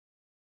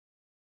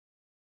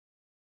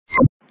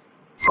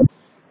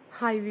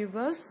Hi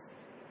viewers.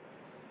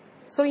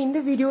 So in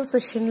the video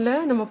session la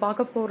நம்ம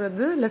பார்க்க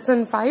போறது lesson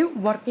 5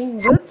 working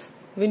with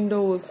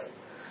Windows.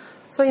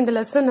 So இந்த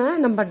lesson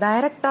நம்ம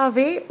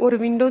டைரக்டாவே ஒரு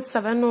Windows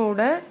 7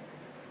 ஓட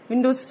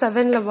Windows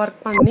 7 ல work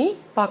பண்ணி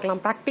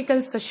பார்க்கலாம்.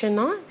 practical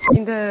session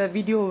இந்த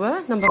வீடியோவை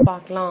நம்ம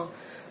பார்க்கலாம்.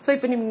 So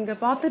இப்போ நீங்க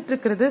பார்த்துட்டு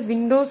இருக்கிறது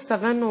Windows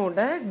 7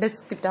 ஓட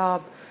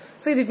desktop.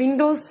 So இது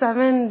Windows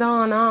 7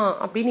 தானா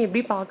அப்படினு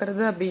எப்படி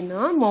பார்க்கிறது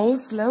அப்படினா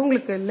மவுஸ்ல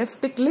உங்களுக்கு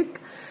left click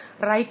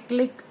right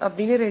click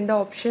அப்படினு ரெண்டு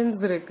ஆப்ஷன்ஸ்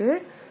இருக்கு.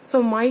 So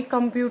my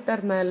computer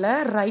மேல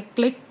right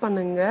click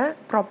பண்ணுங்க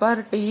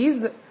properties.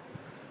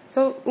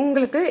 So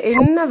உங்களுக்கு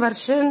என்ன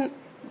வெர்ஷன்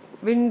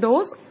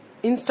Windows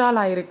இன்ஸ்டால்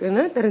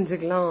ஆயிருக்குன்னு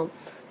தெரிஞ்சுக்கலாம்.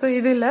 So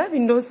இதுல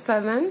Windows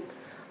 7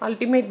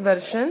 Ultimate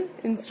version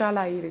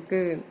இன்ஸ்டால்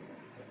ஆயிருக்கு.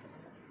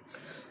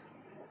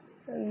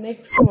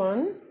 Next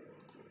one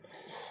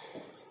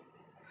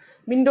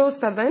Windows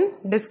 7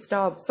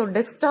 desktop. So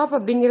desktop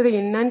அப்படிங்கிறது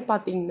என்னன்னு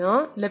பாத்தீங்கன்னா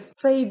லெஃப்ட்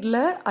சைட்ல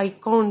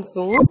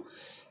ஐகான்ஸும்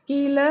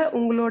கீழ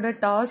உங்களோட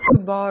டாஸ்க்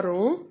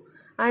பாரும்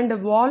அண்ட்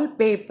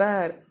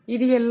வால்பேப்பர்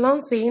இது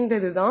எல்லாம்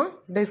சேர்ந்ததுதான்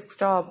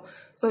டெஸ்க்டாப்.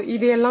 ஸோ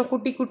இது எல்லாம்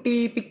குட்டி குட்டி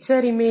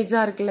பிக்சர் இமேஜா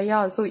இருக்கு இல்லையா,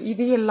 ஸோ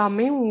இது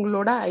எல்லாமே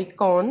உங்களோட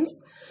ஐகான்ஸ்.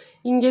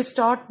 இங்கே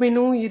ஸ்டார்ட்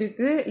மெனு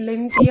இருக்கு,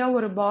 லென்த்தியா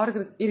ஒரு பார்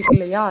இருக்கு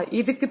இல்லையா,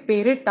 இதுக்கு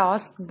பேரு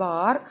டாஸ்க்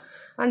பார்.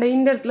 அண்ட்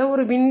இந்த இடத்துல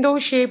ஒரு விண்டோ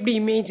ஷேப்டு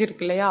இமேஜ்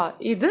இருக்கு இல்லையா,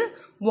 இது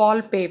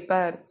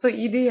வால்பேப்பர். ஸோ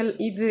இது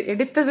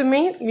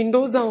எடுத்ததுமே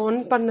விண்டோஸ் ஆன்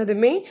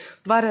பண்ணதுமே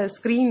வர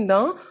ஸ்கிரீன்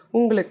தான்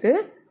உங்களுக்கு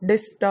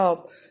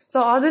டெஸ்க்டாப். ஸோ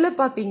அதுல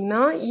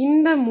பாத்தீங்கன்னா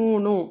இந்த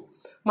மூணும்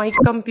my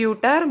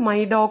computer, my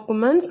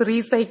documents,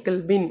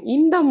 recycle பின்,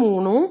 இந்த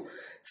மூணும்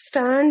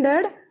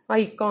ஸ்டாண்டர்ட்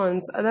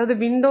ஐகான்ஸ். அதாவது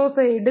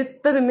விண்டோஸை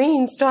எடுத்ததுமே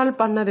இன்ஸ்டால்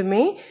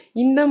பண்ணதுமே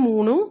இந்த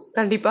மூணும்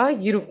கண்டிப்பா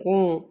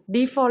இருக்கும்,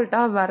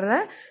 டிஃபால்ட்டா வர்ற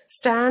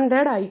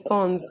ஸ்டாண்டர்ட்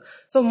ஐகான்ஸ்.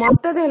 ஸோ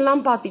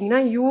மற்றதெல்லாம்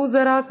பாத்தீங்கன்னா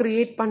யூசரா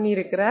create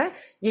பண்ணிருக்கிற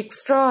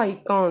extra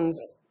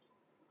icons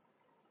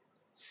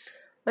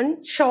and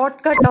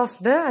shortcut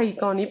of the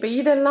icon. இப்ப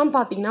இதெல்லாம்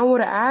பாத்தீங்கன்னா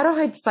ஒரு ஆரோ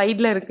ஹெட்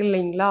சைட்ல இருக்கு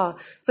இல்லைங்களா,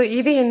 ஸோ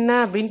இது என்ன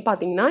அப்படின்னு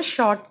பாத்தீங்கன்னா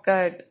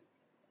ஷார்ட்கட்.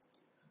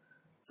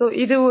 ஸோ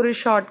இது ஒரு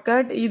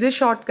ஷார்ட்கட், இது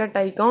ஷார்ட்கட்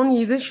ஐகான்,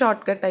 இது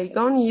ஷார்ட்கட்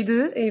ஐகான்,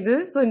 இது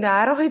ஸோ இந்த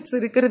ஆரோ ஹெட்ஸ்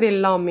இருக்கிறது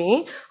எல்லாமே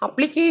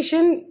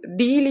அப்ளிகேஷன்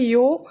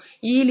டிலியோ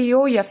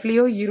இலியோ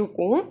எஃப்லியோ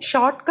இருக்கும்.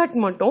 ஷார்ட்கட்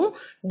மட்டும்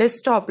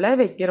டெஸ்க்டாப்ல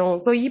வைக்கிறோம்.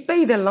 ஸோ இப்போ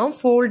இதெல்லாம்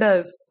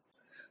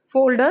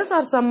folders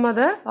R some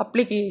other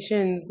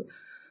applications.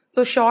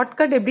 So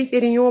shortcut எப்படி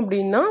தெரியும்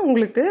அப்படின்னா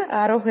உங்களுக்கு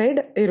ஆரோ ஹெட்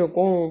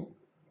இருக்கும்.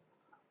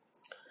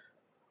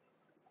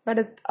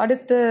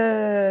 அடுத்த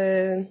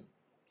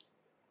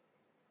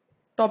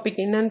டாபிக்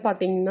என்னன்னு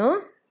பாத்தீங்கன்னா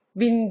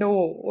விண்டோ.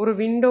 ஒரு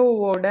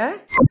விண்டோவோட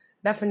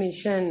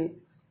டெஃபினிஷன்.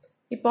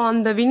 இப்போ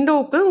அந்த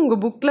விண்டோவுக்கு உங்க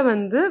புக்ல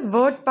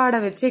வேர்ட் பேடை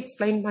வச்சு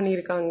எக்ஸ்பிளைன்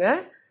பண்ணியிருக்காங்க.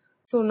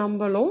 ஸோ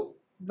நம்மளும்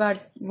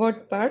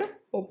வேர்ட் பேட்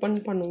ஓப்பன்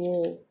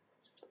பண்ணுவோம்.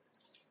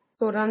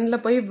 ஸோ ரன்ல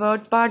போய்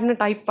வேர்ட் பேட்னு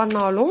டைப்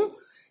பண்ணாலும்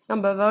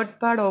நம்ம வேர்ட்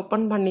பேட்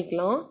ஓப்பன்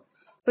பண்ணிக்கலாம்.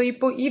 ஸோ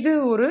இப்போ இது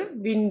ஒரு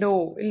விண்டோ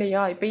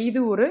இல்லையா, இப்போ இது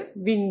ஒரு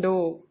விண்டோ.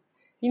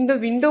 இந்த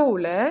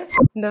விண்டோவில்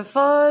இந்த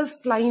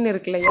ஃபர்ஸ்ட் லைன்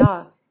இருக்கு இல்லையா,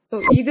 ஸோ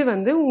இது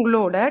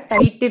உங்களோட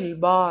டைட்டில்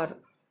பார்.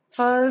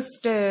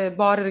 ஃபர்ஸ்ட்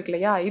பார் இருக்கு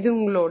இல்லையா, இது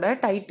உங்களோட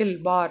டைட்டில்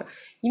பார்.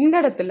 இந்த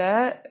இடத்துல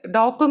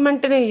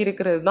டாக்குமெண்ட்னு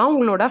இருக்கிறது தான்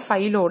உங்களோட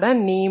ஃபைலோட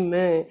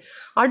நேமு.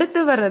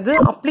 அடுத்து வர்றது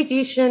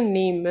அப்ளிகேஷன்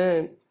நேமு.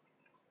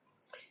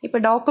 இப்போ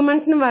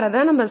டாக்குமெண்ட்னு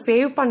வரதை நம்ம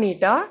சேவ்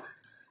பண்ணிட்டா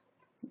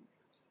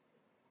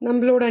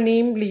நம்மளோட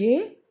நேம்லயே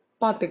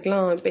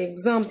பார்த்துக்கலாம். இப்போ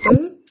எக்ஸாம்பிள்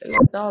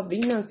லதா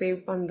அப்படின்னு நான் சேவ்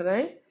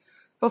பண்றேன்.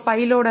 இப்போ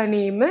ஃபைலோட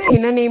நேம்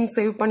என்ன நேம்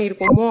சேவ்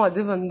பண்ணியிருக்கோமோ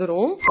அது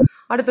வந்துடும்.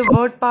 அடுத்து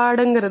வேர்ட்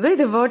பேடுங்கிறது,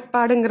 இது வேர்ட்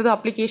பேடுங்கிறது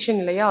அப்ளிகேஷன்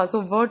இல்லையா, ஸோ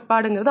வேர்ட்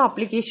பேடுங்கிறது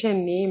அப்ளிகேஷன்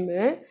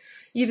நேமு.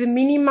 இது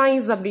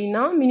மினிமைஸ்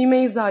அப்படின்னா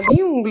மினிமைஸ் ஆகி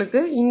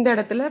உங்களுக்கு இந்த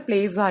இடத்துல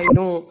பிளேஸ்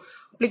ஆயிடும்,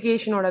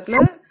 அப்ளிகேஷனோட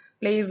இடத்துல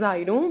பிளேஸ்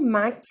ஆயிடும்.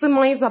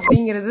 மேக்ஸிமைஸ்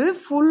அப்படிங்கிறது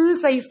ஃபுல்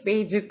சைஸ்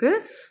பேஜுக்கு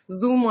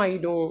ஜூம்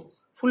ஆயிடும்,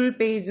 ஃபுல்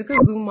பேஜுக்கு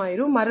ஜூம்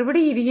ஆயிடும்.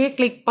 மறுபடியும் இதையே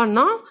கிளிக்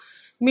பண்ணா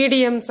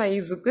மீடியம்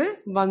சைஸுக்கு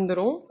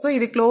வந்துடும். ஸோ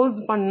இது க்ளோஸ்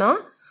பண்ணா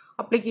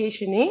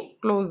அப்ளிகேஷனே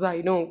க்ளோஸ்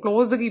ஆயிடும்.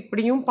 க்ளோஸுக்கு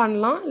இப்படியும்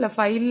பண்ணலாம், இல்லை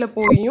ஃபைல்ல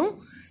போயும்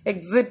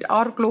எக்ஸிட்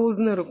ஆர்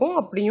க்ளோஸ்னு இருக்கும்,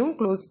 அப்படியும்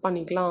க்ளோஸ்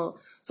பண்ணிக்கலாம்.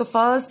 ஸோ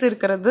ஃபர்ஸ்ட்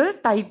இருக்கிறது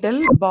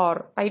டைட்டில் பார்.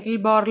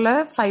 டைட்டில் பார்ல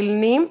file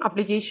name,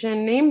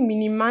 application name,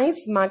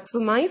 minimise,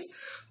 maximise,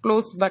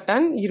 close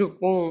button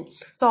இருக்கும்.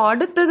 ஸோ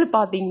அடுத்தது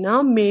பாத்தீங்கன்னா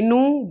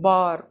மெனு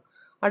பார்.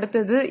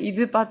 அடுத்தது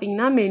இது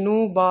பாத்தீங்கன்னா மெனு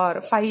பார்.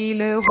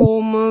 ஃபைலு,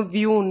 ஹோமு,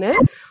 வியூன்னு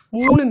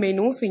 3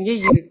 மெனுஸ் இங்க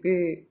இருக்கு.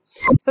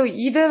 ஸோ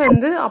இதை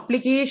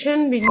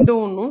அப்ளிகேஷன்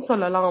விண்டோன்னு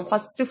சொல்லலாம்.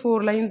 ஃபர்ஸ்ட் 4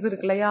 லைன்ஸ்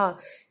இருக்கு இல்லையா,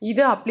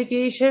 இது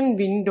அப்ளிகேஷன்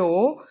விண்டோ.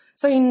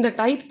 ஸோ இந்த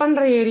டைப்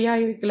பண்ற ஏரியா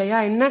இருக்கு இல்லையா,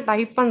 என்ன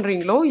டைப்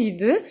பண்றீங்களோ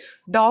இது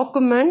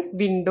டாக்குமெண்ட்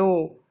விண்டோ.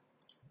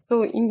 ஸோ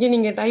இங்க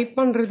நீங்க டைப்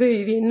பண்றது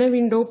இது என்ன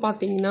விண்டோ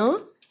பாத்தீங்கன்னா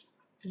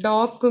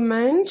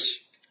டாக்குமெண்ட்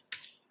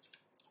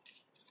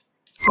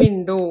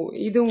விண்டோ.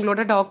 இது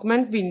உங்களோட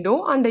டாக்குமெண்ட் விண்டோ.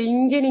 அண்ட்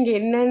இங்க நீங்க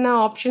என்னென்ன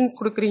ஆப்ஷன்ஸ்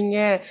கொடுக்குறீங்க,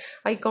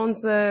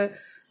 ஐகான்ஸ்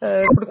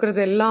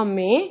கொடுக்கறது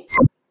எல்லாமே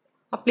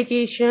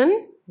அப்ளிகேஷன்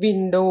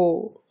விண்டோ.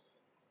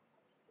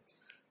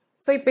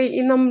 ஸோ இப்போ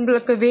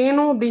நம்மளுக்கு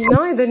வேணும் அப்படின்னா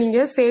இதை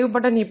நீங்கள் சேவ்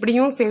பட்டன்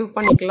இப்படியும் சேவ்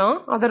பண்ணிக்கலாம்,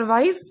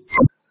 அதர்வைஸ்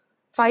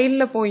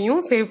ஃபைலில்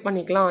போயும் சேவ்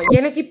பண்ணிக்கலாம்.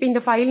 எனக்கு இப்போ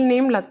இந்த ஃபைல்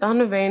நேம்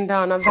லத்தான்னு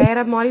வேண்டாம், நான் வேற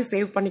மாதிரி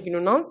சேவ்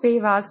பண்ணிக்கணும்னா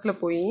சேவ் ஆஸ்ல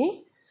போய்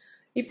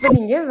இப்போ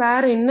நீங்கள்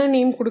வேற என்ன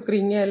நேம்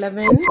கொடுக்குறீங்க,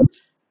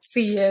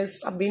 11CS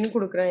அப்படின்னு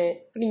கொடுக்குறேன்.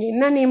 இப்போ நீங்கள்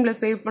என்ன நேமில்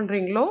சேவ்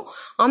பண்ணுறீங்களோ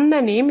அந்த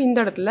நேம் இந்த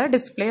இடத்துல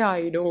டிஸ்பிளே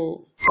ஆகிடும்.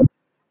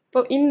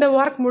 இப்போ இந்த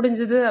ஒர்க்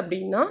முடிஞ்சது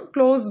அப்படின்னா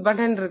க்ளோஸ்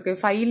பட்டன் இருக்கு,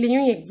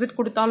 ஃபைல்லையும் எக்ஸிட்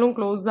கொடுத்தாலும்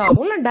க்ளோஸ்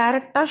ஆகும், இல்லை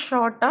டைரக்டா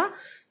ஷார்ட்டா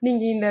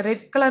நீங்க இந்த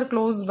ரெட் கலர்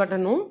க்ளோஸ்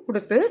பட்டனும்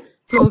கொடுத்து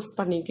க்ளோஸ்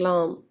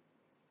பண்ணிக்கலாம்.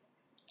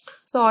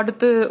 ஸோ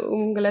அடுத்து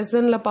உங்க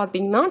லெசன்ல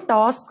பாத்தீங்கன்னா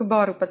டாஸ்க்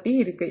பார் பத்தி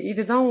இருக்கு.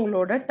 இதுதான்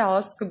உங்களோட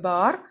டாஸ்க்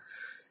பார்.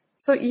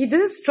 ஸோ இது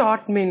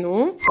ஸ்டார்ட் மெனு.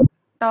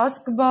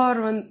 டாஸ்க்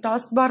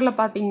பார்ல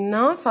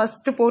பாத்தீங்கன்னா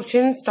ஃபர்ஸ்ட்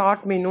போர்ஷன்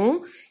ஸ்டார்ட் மெனு.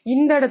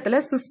 இந்த இடத்துல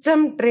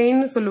சிஸ்டம்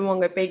ட்ரேன்னு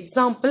சொல்லுவாங்க. இப்போ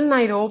எக்ஸாம்பிள்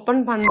நான் இதை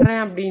ஓபன்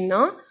பண்றேன்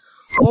அப்படின்னா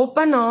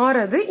ஓபன்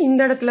ஆறது இந்த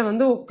இடத்துல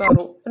வந்து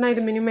உட்காரும். நான்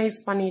இதை மினிமைஸ்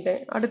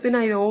பண்ணிட்டேன். அடுத்து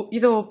நான்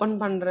இதை ஓபன்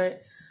பண்றேன்,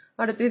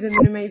 அடுத்து இதை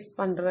மினிமைஸ்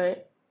பண்றேன்,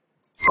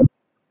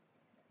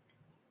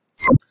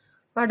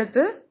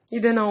 அடுத்து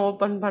இதை நான்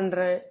ஓபன்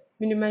பண்றேன்,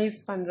 மினிமைஸ்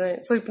பண்றேன்.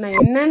 ஸோ இப்போ நான்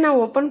என்னென்ன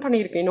ஓபன்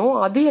பண்ணியிருக்கேனோ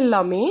அது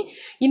எல்லாமே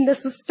இந்த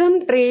சிஸ்டம்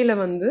ட்ரேல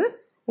வந்து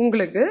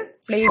உங்களுக்கு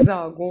பிளேஸ்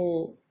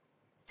ஆகும்.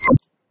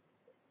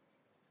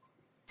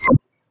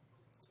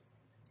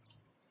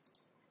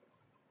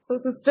 ஸோ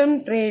சிஸ்டம்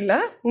ட்ரேல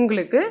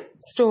உங்களுக்கு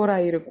ஸ்டோர்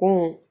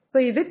ஆயிருக்கும். ஸோ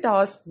இது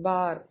டாஸ்க்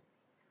பார்.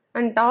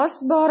 அண்ட்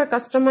டாஸ்க் பாரை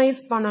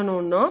கஸ்டமைஸ்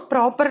பண்ணணும்னா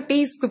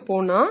ப்ராப்பர்ட்டிஸ்க்கு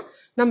போனா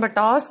நம்ம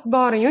டாஸ்க்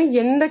பாரையும்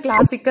எந்த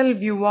கிளாசிக்கல்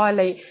வியூவா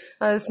இல்லை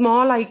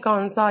ஸ்மால்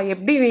ஐகான்ஸா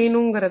எப்படி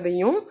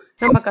வேணுங்கிறதையும்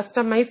நம்ம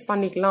கஸ்டமைஸ்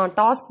பண்ணிக்கலாம்.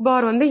 டாஸ்க்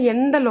பார் வந்து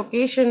எந்த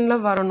லொகேஷன்ல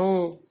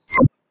வரணும்,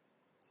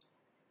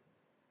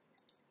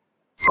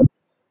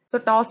 so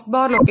task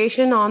bar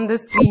location on the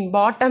screen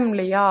bottom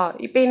இல்லையா.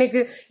 இப்போ எனக்கு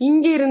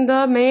இங்க இருந்தா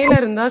மேல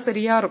இருந்தா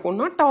சரியா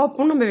இருக்கும்னா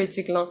டாப்பும் நம்ம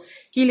வச்சுக்கலாம்,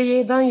 கீழேயே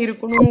தான்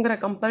இருக்கணுங்கிற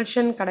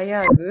கம்பல்ஷன்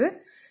கிடையாது.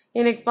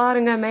 எனக்கு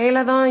பாருங்க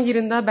மேலதான்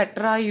இருந்தா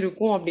பெட்டரா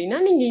இருக்கும் அப்படின்னா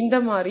நீங்க இந்த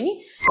மாதிரி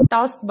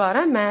டாஸ்க்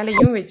பாரை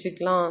மேலையும்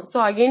வச்சுக்கலாம். ஸோ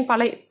அகெயின்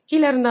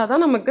கீழே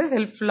இருந்தாதான் நமக்கு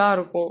ஹெல்ப்ஃபுல்லா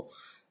இருக்கும்.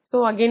 ஸோ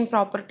அகெயின்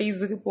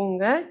ப்ராப்பர்ட்டிஸுக்கு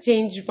போங்க,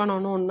 சேஞ்ச்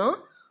பண்ணணும்னா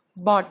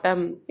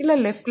பாட்டம், இல்ல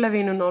லெஃப்ட்ல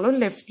வேணும்னாலும்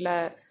லெஃப்ட்ல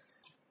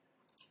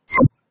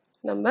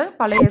நம்ம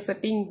பழைய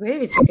செட்டிங்ஸே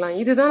வச்சுக்கலாம்.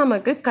 இதுதான்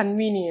நமக்கு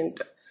கன்வீனியன்ட்.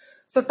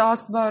 ஸோ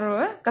டாஸ்க்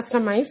பாரை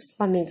கஸ்டமைஸ்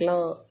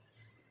பண்ணிக்கலாம்.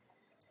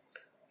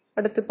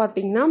 அடுத்து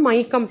பார்த்தீங்கன்னா மை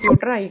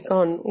கம்ப்யூட்டர்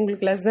ஐகான்.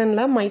 உங்களுக்கு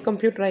லெசன்ல மை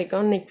கம்ப்யூட்டர்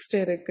ஐகான் நெக்ஸ்ட்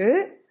இருக்கு.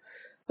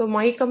 ஸோ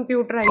மை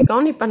கம்ப்யூட்டர்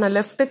ஐகான் இப்போ நான்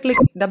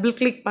டபுள்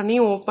கிளிக் பண்ணி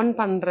ஓப்பன்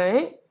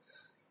பண்றேன்.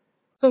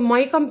 ஸோ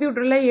மை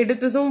கம்ப்யூட்டர்ல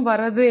எடுத்ததும்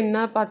வர்றது என்ன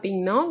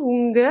பார்த்தீங்கன்னா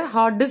உங்க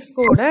ஹார்ட்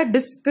டிஸ்கோட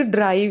டிஸ்க்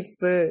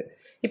டிரைவ்ஸ்.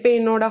 இப்போ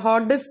என்னோட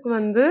ஹார்ட் டிஸ்க்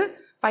வந்து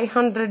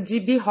 500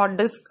 GB ஹார்ட்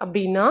டிஸ்க்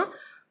அப்படின்னா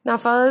நான்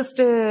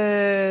ஃபர்ஸ்ட்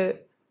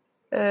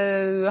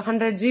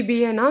 100 GB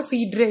நான் சி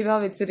டிரைவா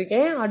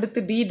வச்சிருக்கேன், அடுத்து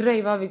டி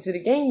டிரைவா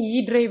வச்சிருக்கேன், இ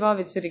டிரைவா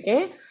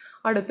வச்சிருக்கேன்,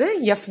 அடுத்து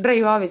எஃப்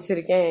டிரைவா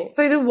வச்சிருக்கேன். ஸோ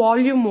இது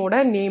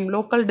வால்யூமோட name.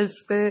 Local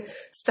disk,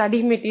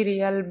 study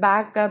material,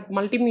 backup,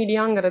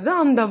 மல்டிமீடியாங்கிறது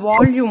அந்த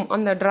வால்யூம்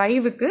அந்த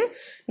டிரைவுக்கு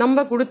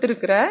நம்ம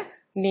கொடுத்துருக்கிற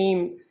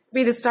நேம்.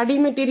 இப்போ இது ஸ்டடி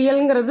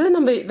மெட்டீரியல்ங்கிறது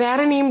நம்ம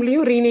வேற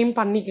நேம்லயும் ரீநேம்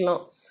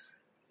பண்ணிக்கலாம்.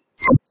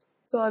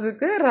 ஸோ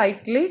அதுக்கு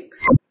ரைட் கிளிக்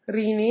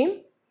ரீநேம்.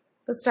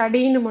 இப்போ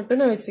ஸ்டடின்னு மட்டும்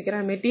நான்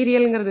வச்சுக்கிறேன்,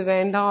 மெட்டீரியல்ங்கிறது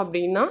வேண்டாம்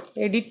அப்படின்னா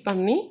எடிட்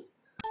பண்ணி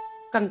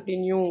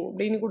கண்டினியூ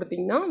அப்படின்னு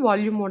கொடுத்தீங்கன்னா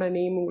வால்யூமோட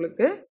நேம்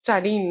உங்களுக்கு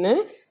ஸ்டடின்னு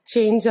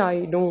சேஞ்ச்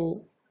ஆயிடும்.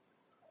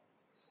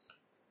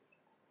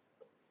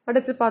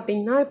 அடுத்து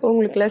பார்த்தீங்கன்னா இப்போ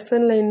உங்களுக்கு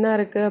லெசன்ல என்ன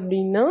இருக்கு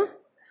அப்படின்னா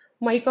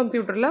மை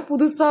கம்ப்யூட்டர்ல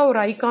புதுசா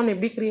ஒரு ஐகான்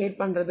எப்படி கிரியேட்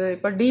பண்றது.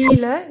 இப்போ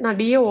டில நான்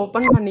டியை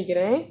ஓபன்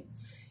பண்ணிக்கிறேன்.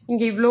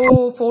 இங்க இவ்வளோ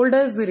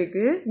ஃபோல்டர்ஸ்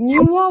இருக்கு.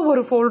 நியூவா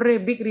ஒரு ஃபோல்டர்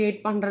எப்படி கிரியேட்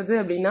பண்றது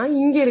அப்படின்னா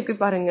இங்க இருக்கு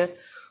பாருங்க,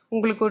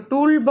 உங்களுக்கு ஒரு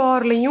டூல்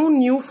பார்லயும்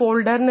நியூ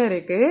ஃபோல்டர்னு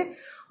இருக்கு,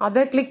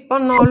 அதை கிளிக்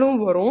பண்ணாலும்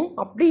வரும்.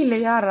 அப்படி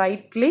இல்லையா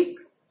right click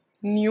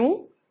new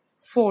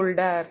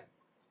folder.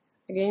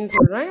 Again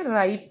சொல்றேன்,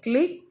 ரைட்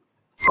கிளிக்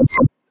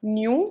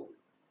நியூ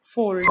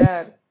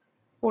ஃபோல்டர்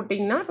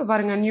போட்டீங்கன்னா இப்போ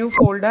பாருங்க நியூ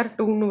ஃபோல்டர்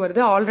 2ன்னு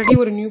வருது. ஆல்ரெடி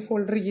ஒரு நியூ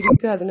ஃபோல்டர்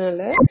இருக்கு, அதனால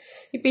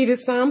இப்போ இது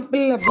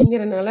சாம்பிள்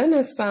அப்படிங்கறதுனால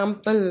நான்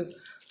சாம்பிள்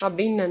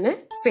அப்படின்னு நான்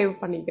சேவ்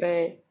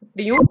பண்ணிக்கிறேன்.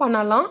 இப்படியும்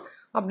பண்ணலாம்,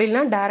 அப்படி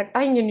இல்லைன்னா டைரக்டா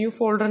இங்க நியூ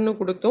ஃபோல்டர்னு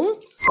கொடுத்தும்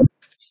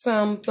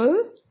சாம்பிள்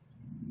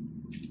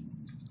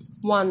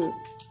 1.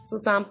 ஸோ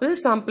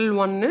சாம்பிள்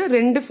 1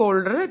 2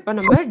 ஃபோல்டர் இப்போ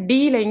நம்ம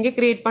டில இங்க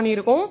கிரியேட்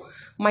பண்ணியிருக்கோம்,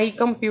 மை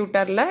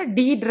கம்ப்யூட்டர்ல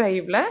டி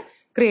டிரைவ்ல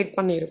கிரியேட்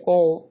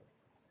பண்ணியிருக்கோம்.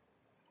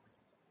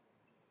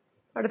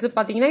 அடுத்து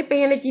பாத்தீங்கன்னா இப்போ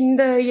எனக்கு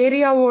இந்த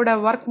ஏரியாவோட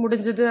ஒர்க்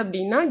முடிஞ்சது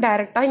அப்படின்னா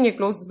டைரக்டா இங்க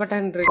க்ளோஸ்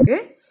பட்டன் இருக்கு,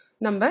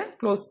 நம்ம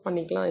க்ளோஸ்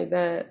பண்ணிக்கலாம்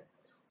இதை.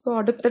 ஸோ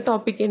அடுத்த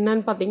டாபிக்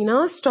என்னன்னு பார்த்தீங்கன்னா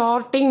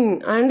starting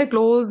and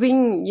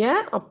closing a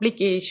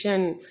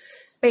application.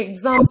 இப்போ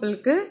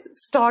எக்ஸாம்பிளுக்கு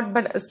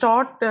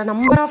ஸ்டார்ட்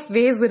நம்பர் ஆஃப்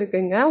வேஸ்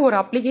இருக்குங்க. ஒரு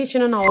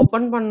அப்ளிகேஷனை நான்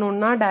ஓப்பன்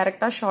பண்ணணும்னா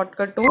டைரக்டா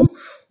ஷார்ட்கட்டும்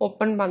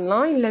ஓப்பன்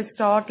பண்ணலாம், இல்லை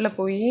ஸ்டார்ட்ல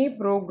போய்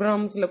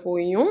ப்ரோக்ராம்ஸ்ல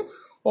போயும்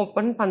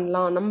ஓப்பன்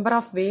பண்ணலாம். நம்பர்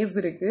ஆஃப் வேஸ்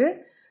இருக்கு.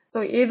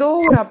 ஸோ ஏதோ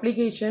ஒரு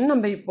அப்ளிகேஷன்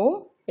நம்ம இப்போ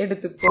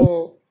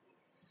எடுத்துப்போம்.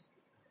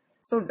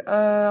 ஸோ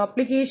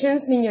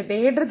அப்ளிகேஷன்ஸ் நீங்கள்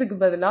தேடுறதுக்கு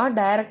பதிலாக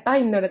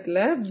டைரெக்டாக இந்த இடத்துல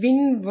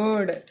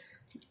WinWord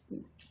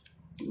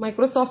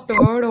மைக்ரோசாஃப்ட்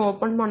வேர்டு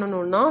ஓப்பன்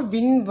பண்ணணும்னா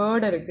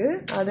WinWord இருக்குது,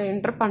 அதை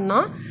என்டர்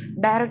பண்ணால்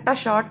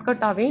டைரெக்டாக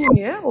ஷார்ட்கட்டாகவே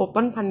நீங்கள்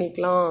ஓப்பன்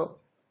பண்ணிக்கலாம்.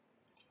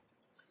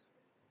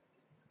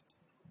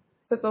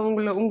 ஸோ இப்போ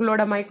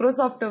உங்களோட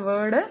மைக்ரோசாஃப்ட்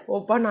வேர்டு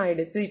ஓப்பன்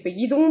ஆயிடுச்சு. இப்போ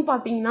இதுவும்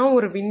பார்த்தீங்கன்னா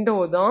ஒரு விண்டோ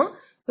தான்.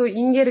 ஸோ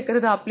இங்கே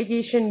இருக்கிறது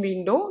அப்ளிகேஷன்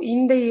விண்டோ,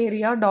 இந்த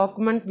ஏரியா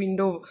டாக்குமெண்ட்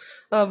விண்டோ.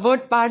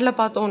 வேர்ட் பேடில்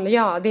பார்த்தோம்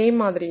இல்லையா, அதே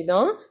மாதிரி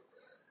தான்.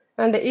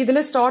 அண்ட்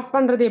இதில் ஸ்டார்ட்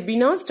பண்ணுறது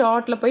எப்படின்னா,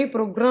 ஸ்டார்ட்டில் போய்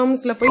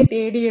ப்ரோக்ராம்ஸில் போய்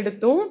தேடி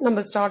எடுத்தும்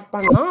நம்ம ஸ்டார்ட்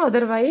பண்ணலாம்.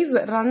 அதர்வைஸ்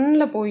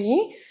ரன்னில் போய்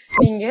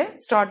நீங்கள்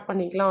ஸ்டார்ட்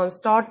பண்ணிக்கலாம்.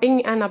 ஸ்டார்டிங்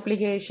அண்ட்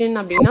அப்ளிகேஷன்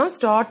அப்படின்னா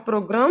start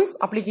programs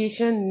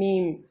application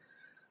name.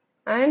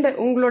 And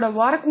உங்களோட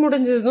ஒர்க்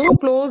முடிஞ்சதும்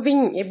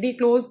க்ளோசிங் எப்படி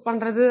க்ளோஸ்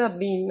பண்ணுறது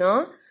அப்படின்னா,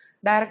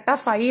 டைரெக்டாக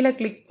ஃபைலை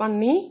கிளிக்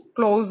பண்ணி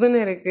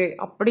க்ளோஸ்ன்னு இருக்கு,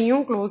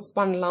 அப்படியும் க்ளோஸ்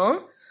பண்ணலாம்.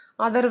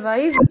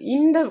 அதர்வைஸ்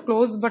இந்த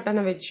க்ளோஸ்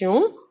பட்டனை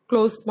வச்சும்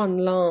க்ளோஸ்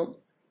பண்ணலாம்.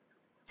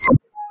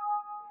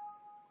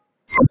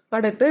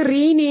 அடுத்து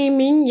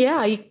ரீநேமிங் எ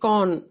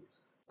ஐகான்.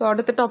 ஸோ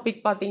அடுத்த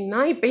டாபிக்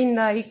பார்த்தீங்கன்னா, இப்போ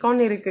இந்த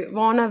ஐகான் இருக்கு,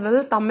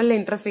 வானவில் தமிழ்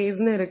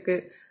இன்டர்ஃபேஸ்னு இருக்கு.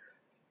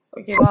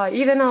 ஓகேவா,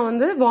 இதை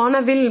நான்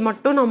வானவில்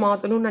மட்டும் நான்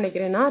மாற்றணும்னு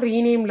நினைக்கிறேன்னா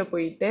ரீநேமில்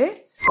போயிட்டு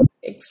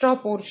எக்ஸ்ட்ரா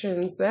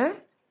போர்ஷன்ஸை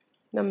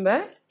நம்ம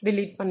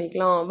டிலீட்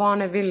பண்ணிக்கலாம்.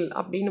 வானவில்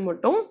அப்படின்னு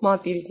மட்டும்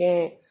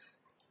மாற்றிருக்கேன்.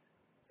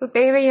 ஸோ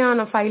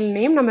தேவையான ஃபைல்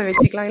நேம் நம்ம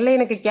வச்சுக்கலாம். இல்லை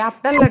எனக்கு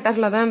கேபிட்டல்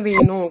லெட்டரில் தான்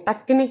வேணும்,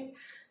 டக்குன்னு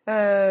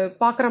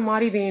பார்க்குற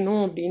மாதிரி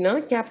வேணும் அப்படின்னா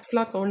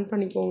கேப்ஸ்லாம் கவுண்ட்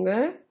பண்ணிக்கோங்க.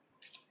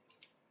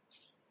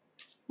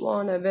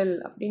 வானவில்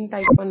அப்படின்னு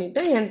டைப்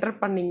பண்ணிட்டு என்டர்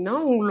பண்ணிங்கன்னா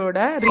உங்களோட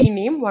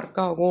ரீநேம்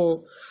ஒர்க் ஆகும்.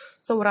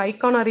 ஸோ ஒரு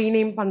ஐக்கானை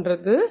ரீநேம்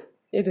பண்ணுறது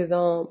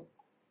இதுதான்.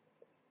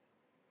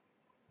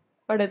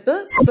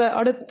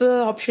 அடுத்த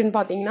ஆப்ஷன்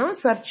பார்த்தீங்கன்னா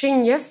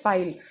சர்ச்சிங் எ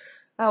ஃபைல்.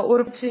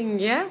 ஒரு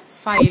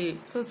ஃபைல்.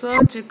 ஸோ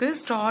சர்ச்சுக்கு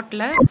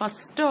ஸ்டார்ட்ல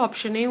ஃபர்ஸ்ட்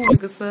ஆப்ஷனே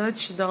உங்களுக்கு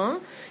சர்ச் தான்.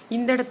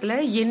 இந்த இடத்துல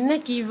என்ன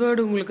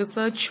கீவேர்டு உங்களுக்கு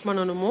சர்ச்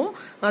பண்ணணுமோ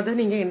அதை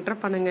நீங்கள்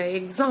என்டர் பண்ணுங்க.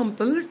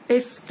 Example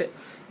test.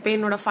 இப்போ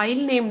என்னோட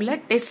ஃபைல் நேம்ல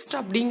டெஸ்ட்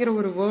அப்படிங்கிற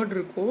ஒரு வேர்ட்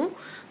இருக்கும்.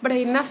 பட்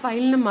என்ன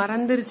ஃபைல்னு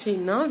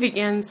மறந்துருச்சின்னா வி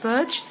கேன்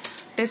சர்ச்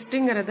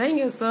டெஸ்ட்டுங்கிறத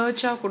இங்கே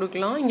சர்ச்சாக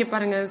கொடுக்கலாம். இங்கே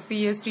பாருங்க,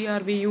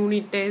 CSTRB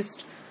யூனிட்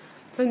டெஸ்ட்.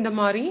 ஸோ இந்த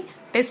மாதிரி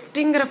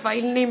டெஸ்ட்டுங்கிற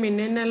ஃபைல் நேம்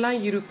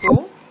என்னென்னலாம் இருக்கோ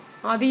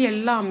அது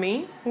எல்லாமே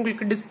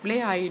உங்களுக்கு டிஸ்பிளே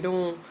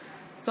ஆகிடும்.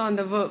 ஸோ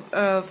அந்த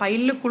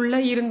ஃபைலுக்குள்ளே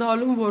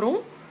இருந்தாலும் வரும்,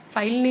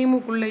 ஃபைல்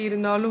நேமுக்குள்ளே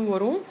இருந்தாலும்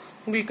வரும்.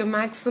 உங்களுக்கு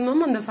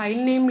மேக்ஸிமம் அந்த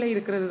ஃபைல் நேமில்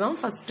இருக்கிறது தான்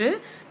ஃபஸ்ட்டு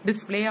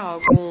டிஸ்பிளே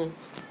ஆகும்.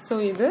 ஸோ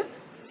இது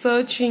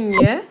சர்ச்சிங்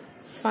எ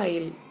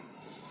ஃபைல்.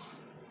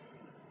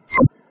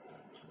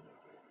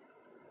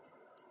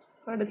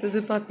 அடுத்தது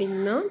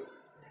பார்த்தீங்கன்னா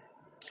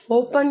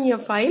ஓப்பன் எ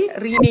ஃபைல்,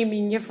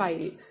 ரீநேமிங் எ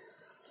ஃபைல்.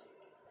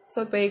 ஸோ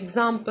இப்போ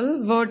எக்ஸாம்பிள்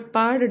வேர்ட்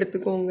பேட்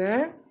எடுத்துக்கோங்க.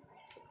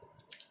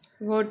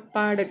 வேர்ட்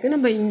பேடுக்கு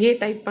நம்ம இங்கே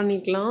டைப்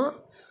பண்ணிக்கலாம்.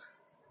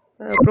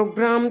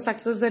 ப்ரோக்ராம்ஸ்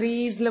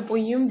அக்சசரிஸில்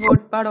போயும்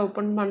வேர்ட் பேட்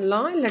ஓப்பன்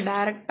பண்ணலாம், இல்லை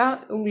டைரெக்டாக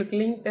உங்களுக்கு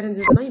லிங்க்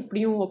தெரிஞ்சதுன்னா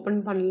இப்படியும்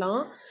ஓப்பன்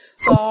பண்ணலாம்.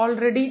 ஸோ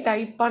ஆல்ரெடி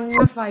டைப்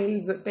பண்ண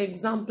ஃபைல்ஸ், இப்போ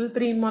எக்ஸாம்பிள்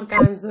 3 மார்க்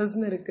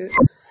ஆன்சர்ஸ்னு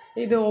இருக்குது.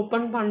 இது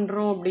ஓப்பன்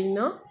பண்ணுறோம்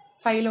அப்படின்னா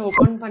ஃபைலை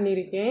ஓப்பன்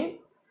பண்ணியிருக்கேன்.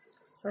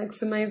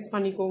 மேக்ஸிமைஸ்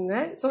பண்ணிக்கோங்க.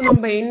 ஸோ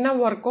நம்ம என்ன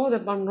ஒர்க்கோ அதை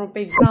பண்ணுறோம்.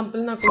 இப்போ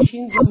எக்ஸாம்பிள் நான்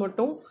கொஷின்ஸை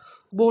மட்டும்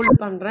போல்ட்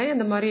பண்ணுறேன்.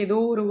 அந்த மாதிரி ஏதோ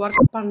ஒரு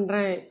ஒர்க்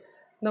பண்ணுறேன்.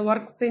 இந்த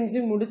ஒர்க் செஞ்சு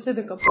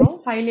முடிச்சதுக்கப்புறம்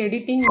ஃபைல்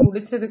எடிட்டிங்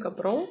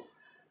முடிச்சதுக்கப்புறம்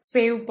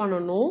சேவ்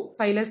பண்ணணும்,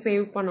 ஃபைலை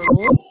சேவ்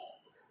பண்ணணும்.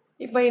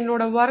 இப்போ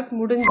என்னோட ஒர்க்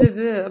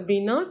முடிஞ்சது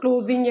அப்படின்னா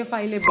க்ளோசிங் எ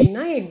ஃபைல்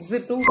எப்படின்னா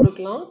எக்ஸிட்டும்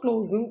கொடுக்கலாம்,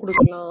 க்ளோஸும்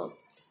கொடுக்கலாம்.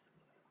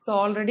 ஸோ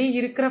ஆல்ரெடி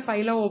இருக்கிற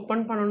ஃபைலை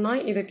ஓப்பன் பண்ணணும்னா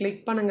இதை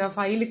கிளிக் பண்ணுங்க.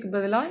 ஃபைலுக்கு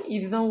பதிலாக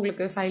இதுதான்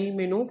உங்களுக்கு ஃபைல்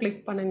மெனு.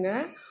 கிளிக் பண்ணுங்க,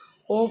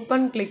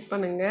 ஓப்பன் கிளிக்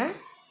பண்ணுங்க.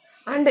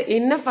 அண்ட்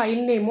என்ன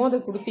ஃபைல் நேமோ அதை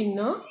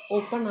கொடுத்தீங்கன்னா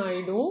ஓப்பன்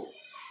ஆகிடும்.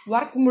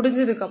 ஒர்க்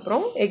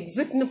முடிஞ்சதுக்கப்புறம்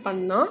எக்ஸிட்னு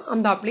பண்ணால்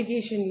அந்த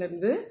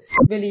அப்ளிகேஷன்லேருந்து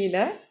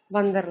வெளியில்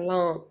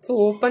வந்துடலாம். ஸோ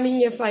ஓப்பனிங்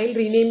எ ஃபைல்,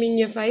 ரீநேமிங்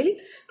எ ஃபைல்,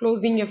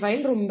 க்ளோசிங் எ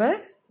ஃபைல் ரொம்ப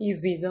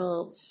ஈஸி தான்.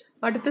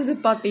 அடுத்தது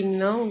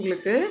பார்த்தீங்கன்னா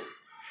உங்களுக்கு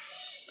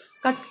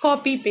cut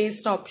copy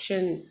paste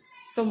option.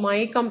 So my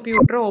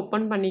கம்ப்யூட்டரை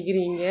ஓப்பன்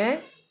பண்ணிக்கிறீங்க.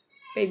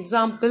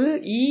 Example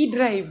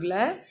இ-டிரைவில்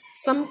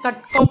some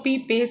cut copy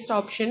paste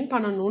option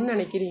பண்ணணும்னு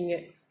நினைக்கிறீங்க.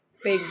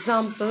 இப்போ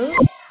எக்ஸாம்பிள்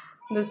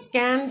இந்த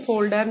ஸ்கேன்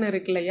ஃபோல்டர்னு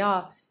இருக்கு இல்லையா,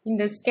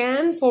 இந்த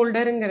ஸ்கேன்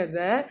ஃபோல்டருங்கிறத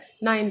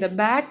நான் இந்த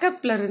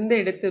பேக்கப்ல இருந்து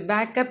எடுத்து,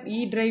 பேக்கப்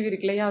இ-டிரைவ்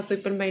இருக்கு இல்லையா, ஸோ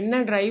இப்போ நம்ம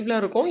என்ன டிரைவ்ல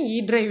இருக்கோம்,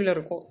 இ-டிரைவ்ல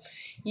இருக்கோம்.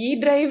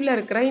 இ-டிரைவ்ல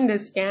இருக்கிற இந்த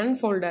ஸ்கேன்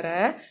ஃபோல்டரை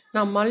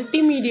நான்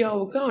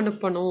மல்டிமீடியாவுக்கு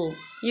அனுப்பணும்.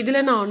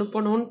 இதில் நான்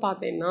அனுப்பணும்னு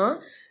பார்த்தேன்னா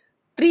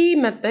 3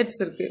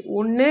 மெத்தட்ஸ் இருக்கு.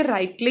 ஒன்று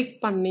ரைட் கிளிக்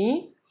பண்ணி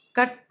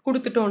கட்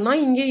கொடுத்துட்டோம்னா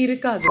இங்கே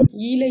இருக்காது,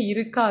 ஈல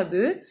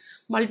இருக்காது.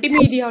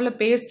 மல்டிமீடியாவில்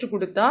பேஸ்ட்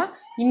கொடுத்தா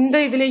இந்த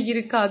இதில்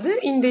இருக்காது,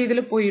 இந்த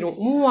இதில் போயிடும்,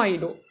 மூவ்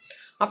ஆயிடும்.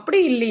 அப்படி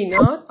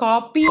இல்லைன்னா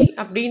காப்பி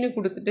அப்படின்னு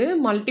கொடுத்துட்டு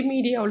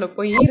மல்டிமீடியாவில்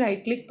போய்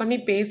ரைட் கிளிக் பண்ணி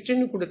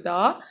பேஸ்ட்னு கொடுத்தா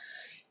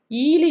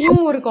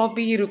ஈலையும் ஒரு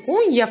காப்பி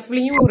இருக்கும்,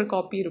 எஃப்லையும் ஒரு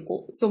காப்பி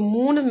இருக்கும். ஸோ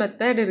 3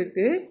 மெத்தட்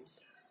இருக்கு.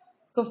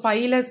 ஸோ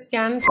ஃபைலை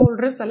ஸ்கேன்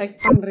ஃபோல்டர்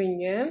செலக்ட்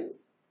பண்ணுறீங்க.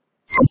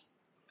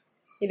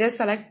 இதை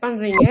செலக்ட்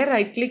பண்ணுறீங்க,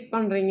 ரைட் கிளிக்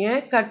பண்ணுறீங்க,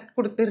 கட்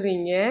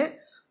கொடுத்துட்றீங்க.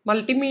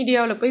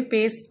 மல்டிமீடியாவில் போய்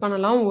பேஸ்ட்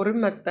பண்ணலாம் ஒரு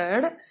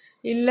மெத்தட்.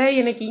 இல்லை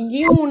எனக்கு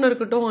இங்கேயும் ஒன்று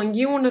இருக்கட்டும்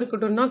அங்கேயும் ஒன்று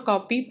இருக்கட்டும்னா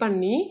காப்பி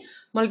பண்ணி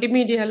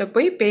மல்டிமீடியாவில்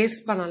போய்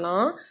பேஸ்ட்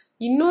பண்ணலாம்.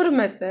 இன்னொரு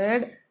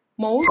மெத்தட்,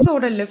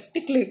 மவுஸோட லெஃப்ட்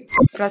கிளிக்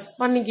ப்ரெஸ்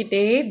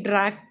பண்ணிக்கிட்டே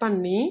ட்ராக்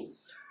பண்ணி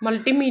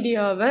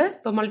மல்டிமீடியாவை,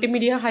 இப்போ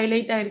மல்டிமீடியா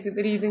ஹைலைட் ஆயிருக்கு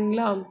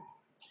தெரியுதுங்களா,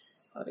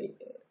 சாரி,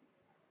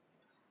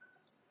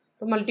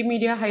 இப்போ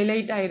மல்டிமீடியா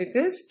ஹைலைட்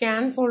ஆயிருக்கு.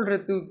 ஸ்கேன் ஃபோல்டரை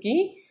தூக்கி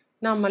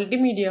நான்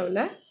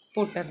மல்டிமீடியாவில்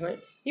போட்டுடுறேன்.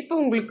 இப்போ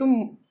உங்களுக்கு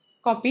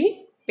காப்பி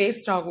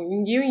பேஸ்ட் ஆகும்.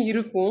 இங்கேயும்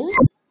இருக்கும்,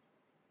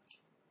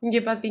 இங்கே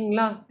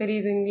பார்த்தீங்களா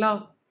தெரியுதுங்களா,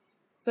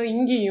 ஸோ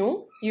இங்கேயும்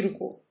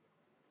இருக்கும்.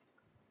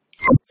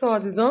 ஸோ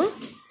அதுதான்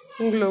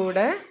உங்களோட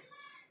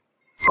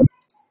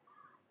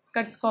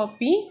கட்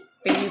காப்பி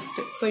பேஸ்ட்.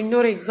 ஸோ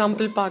இன்னொரு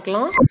எக்ஸாம்பிள்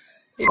பார்க்கலாம்.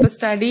 இப்போ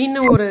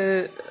ஸ்டடின்னு ஒரு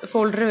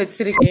ஃபோல்டர்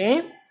வச்சுருக்கேன்,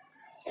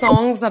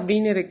 சாங்ஸ்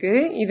அப்படின்னு இருக்கு.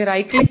 இது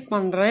ரைட் கிளிக்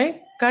பண்ணுறேன்,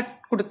 கட்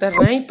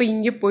கொடுத்துட்றேன். இப்போ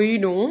இங்கே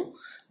போயிடும்,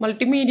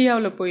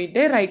 மல்டிமீடியாவில்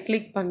போயிட்டு ரைட்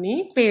கிளிக் பண்ணி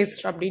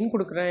பேஸ்ட் அப்படின்னு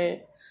கொடுக்குறேன்.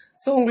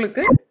 ஸோ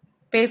உங்களுக்கு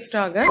பேஸ்ட்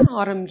ஆக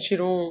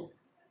ஆரம்பிச்சிரும்.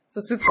 ஸோ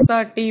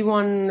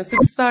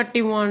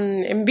 631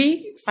 MB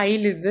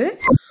ஃபைல் இது.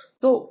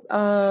 ஸோ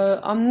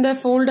அந்த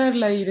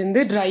ஃபோல்டரில் இருந்து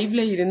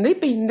டிரைவில் இருந்து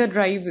இப்போ இந்த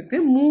டிரைவுக்கு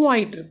மூவ்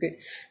ஆகிட்டு இருக்கு.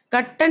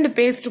 கட் அண்ட்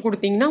பேஸ்ட்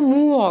கொடுத்தீங்கன்னா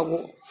மூவ்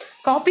ஆகும்.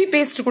 காப்பி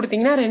பேஸ்ட்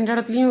கொடுத்தீங்கன்னா 2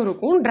 இடத்துலையும்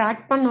இருக்கும்,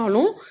 ட்ராக்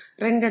பண்ணாலும்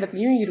 2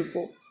 இடத்துலையும்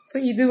இருக்கும். ஸோ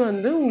இது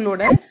வந்து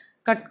உங்களோட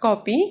cut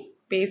copy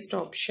paste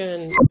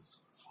option.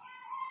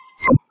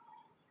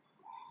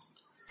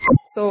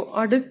 So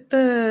அடுத்த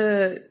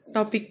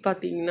டாபிக்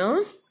பார்த்தீங்கன்னா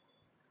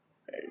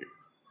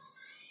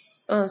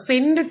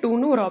சென்ட்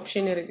டூன்னு ஒரு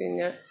ஆப்ஷன்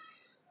இருக்குங்க.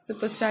 ஸோ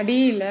இப்போ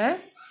ஸ்டடியில்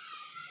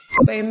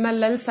இப்போ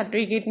MLL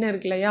சர்டிஃபிகேட்னு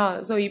இருக்கு இல்லையா,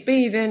 ஸோ இப்போ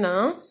இதேனா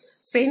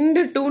சென்ட்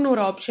டூன்னு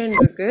ஒரு ஆப்ஷன்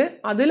இருக்கு.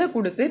 அதில்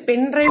கொடுத்து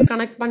பென்ட்ரைவ்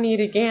கனெக்ட்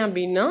பண்ணியிருக்கேன்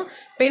அப்படின்னா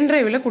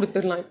பென்ட்ரைவில்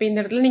கொடுத்துடலாம். இப்போ இந்த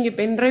இடத்துல நீங்கள்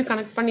பென்ட்ரைவ்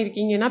கனெக்ட்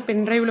பண்ணியிருக்கீங்கன்னா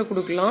பென்ட்ரைவில்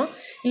கொடுக்கலாம்.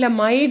 இல்லை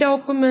மை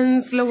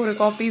டாக்குமெண்ட்ஸில் ஒரு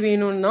காப்பி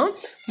வேணும்னா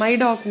மை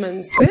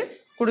டாக்குமெண்ட்ஸ்க்கு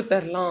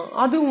கொடுத்துடலாம்.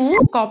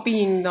 அதுவும்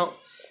காப்பியிங் தான்.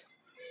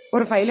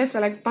 ஒரு ஃபைலை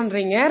செலக்ட்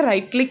பண்ணுறீங்க,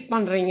 ரைட் கிளிக்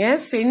பண்ணுறீங்க,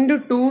 சென்ட்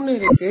டூன்னு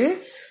இருக்கு.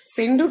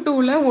 சென்ட்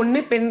டூவில் ஒன்று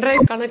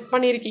பென்ட்ரைவ் கனெக்ட்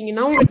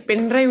பண்ணியிருக்கீங்கன்னா உங்களுக்கு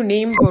பென்ட்ரைவ்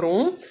நேம்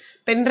வரும்,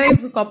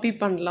 பென்ட்ரைவ்க்கு காப்பி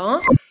பண்ணலாம்.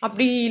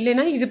 அப்படி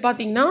இல்லைன்னா இது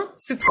பார்த்தீங்கன்னா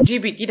 6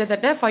 GB,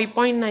 கிட்டத்தட்ட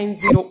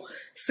 5.90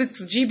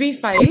 6 GB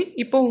ஃபைல்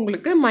இப்போ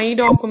உங்களுக்கு மை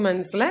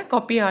டாக்குமெண்ட்ஸில்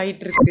காப்பி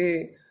ஆயிட்டு இருக்கு.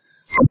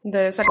 இந்த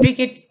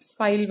சர்டிஃபிகேட்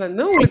ஃபைல்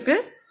வந்து உங்களுக்கு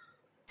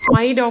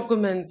மை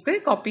டாக்குமெண்ட்ஸ்க்கு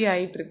காப்பி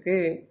ஆயிட்டு இருக்கு.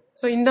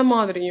 ஸோ இந்த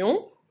மாதிரியும்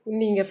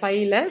நீங்கள்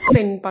ஃபைலை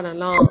சென்ட்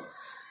பண்ணலாம்.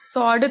 ஸோ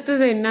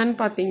அடுத்தது என்னன்னு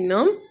பார்த்தீங்கன்னா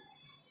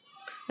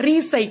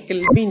ரீசைக்கிள்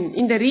பின்.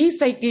 இந்த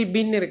ரீசைக்கிள்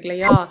பின் இருக்கு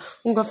இல்லையா,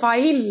 உங்கள்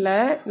ஃபைலில்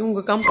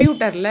உங்கள்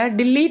கம்ப்யூட்டரில்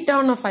டிலீட்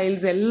ஆன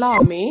ஃபைல்ஸ்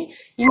எல்லாமே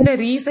இந்த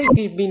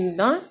ரீசைக்கிள் பின்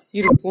தான்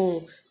இருக்கும்.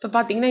 இப்போ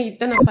பார்த்தீங்கன்னா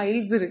இத்தனை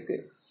ஃபைல்ஸ் இருக்கு,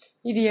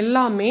 இது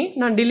எல்லாமே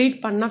நான் டிலீட்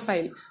பண்ண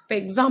ஃபைல். இப்போ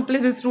எக்ஸாம்பிள்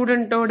இது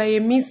ஸ்டூடெண்ட்டோட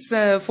எம்இஸ்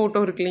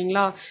ஃபோட்டோ இருக்கு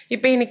இல்லைங்களா,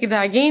 இப்போ எனக்கு இது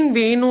அகெயின்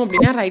வேணும்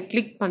அப்படின்னா ரைட்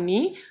கிளிக்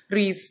பண்ணி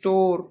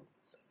ரீஸ்டோர்,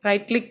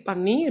 ரைட் கிளிக்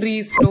பண்ணி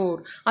ரீஸ்டோர்.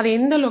 அது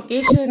எந்த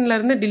லொக்கேஷன்ல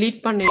இருந்து டிலீட்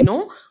பண்ணேனோ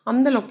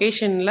அந்த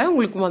லொக்கேஷன்ல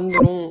உங்களுக்கு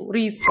வந்துடும்.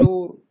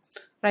 Restore,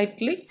 right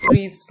click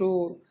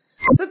restore.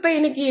 So இப்போ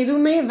எனக்கு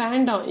எதுவுமே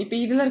வேண்டாம், இப்போ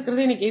இதில்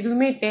இருக்கிறது எனக்கு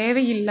எதுவுமே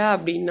தேவையில்லை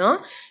அப்படின்னா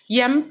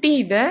எம்டி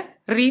த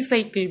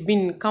ரீசைக்கிள்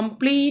பின்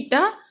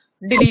கம்ப்ளீட்டாக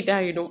டிலீட்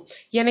ஆகிடும்.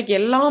 எனக்கு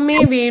எல்லாமே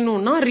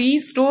வேணும்னா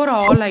ரீஸ்டோர்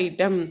ஆல்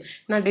ஐட்டம்.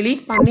 நான்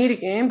டிலீட்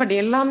பண்ணியிருக்கேன், பட்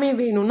எல்லாமே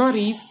வேணும்னா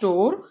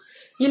ரீஸ்டோர்.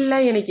 இல்லை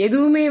எனக்கு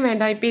எதுவுமே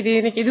வேண்டாம், இப்போ இது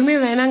எனக்கு எதுவுமே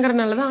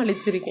வேணாங்கிறனால தான்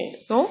அழிச்சிருக்கேன்.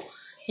 ஸோ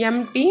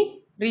எம்டி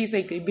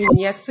ரீசைக்கிள் பின்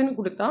எஸ்ன்னு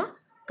கொடுத்தா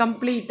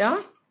கம்ப்ளீட்டாக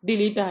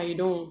டிலீட்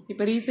ஆகிடும்.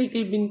 இப்போ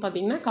ரீசைக்கிள் பின்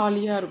பார்த்தீங்கன்னா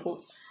காலியாக இருக்கும்.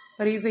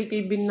 இப்போ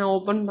ரீசைக்கிள் பின் நான்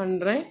ஓப்பன்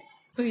பண்ணுறேன்.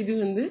 ஸோ இது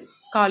வந்து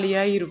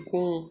காலியாக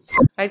இருக்கும்.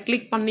 ரைட்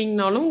கிளிக்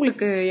பண்ணிங்கனாலும்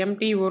உங்களுக்கு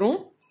எம்டி வரும்,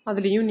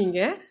 அதுலேயும்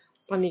நீங்கள்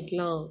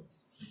பண்ணிக்கலாம்.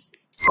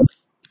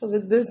 ஸோ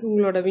வித் திஸ்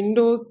உங்களோட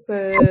Windows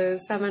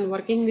 7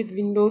 working with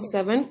Windows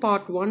 7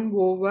 part 1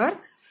 over.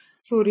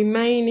 So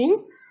remaining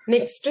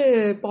next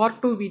part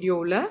 2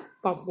 வீடியோவில்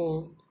பார்ப்போம்.